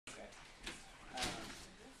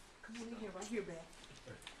here, Beth.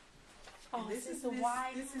 Oh, This is the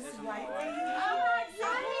white. This is the white. Oh,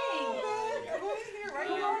 exciting! Come on in here, right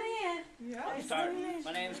Come here. on in. Yeah. Start.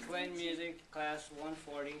 My name is Quentin, music, class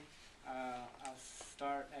 140. I'll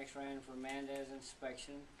start X-raying for Mendez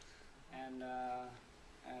inspection, and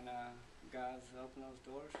God's opened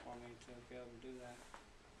those doors for me to be able to do that.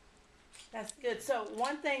 That's good. So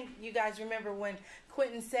one thing you guys remember when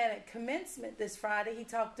Quentin said at commencement this Friday, he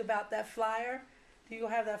talked about that flyer. Do you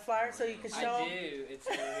have that flyer so you can show I him? do. It's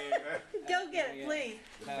over here. Go get it, please.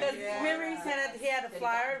 Because remember he had a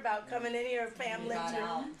flyer about coming in here at Pam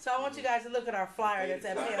Lynchner. So I want you guys to look at our flyer that's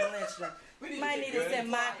at Pam Lynchner. Might need to send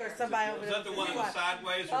Mike or somebody over there. Is that the one in the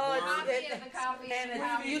sideways or Oh, blurred?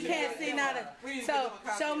 and you can't see nothing. So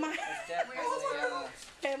show Mike. It's definitely,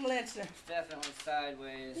 Pam Lynchner. it's definitely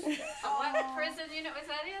sideways. What prison unit was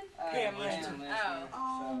that in? Pam Lynchner.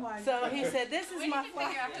 Oh my. So he said, "This is We my need to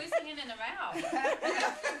figure flyer." out who's singing in the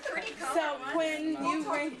mouth. Pretty cool. So Quentin,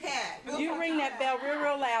 you ring that bell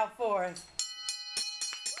real loud for us.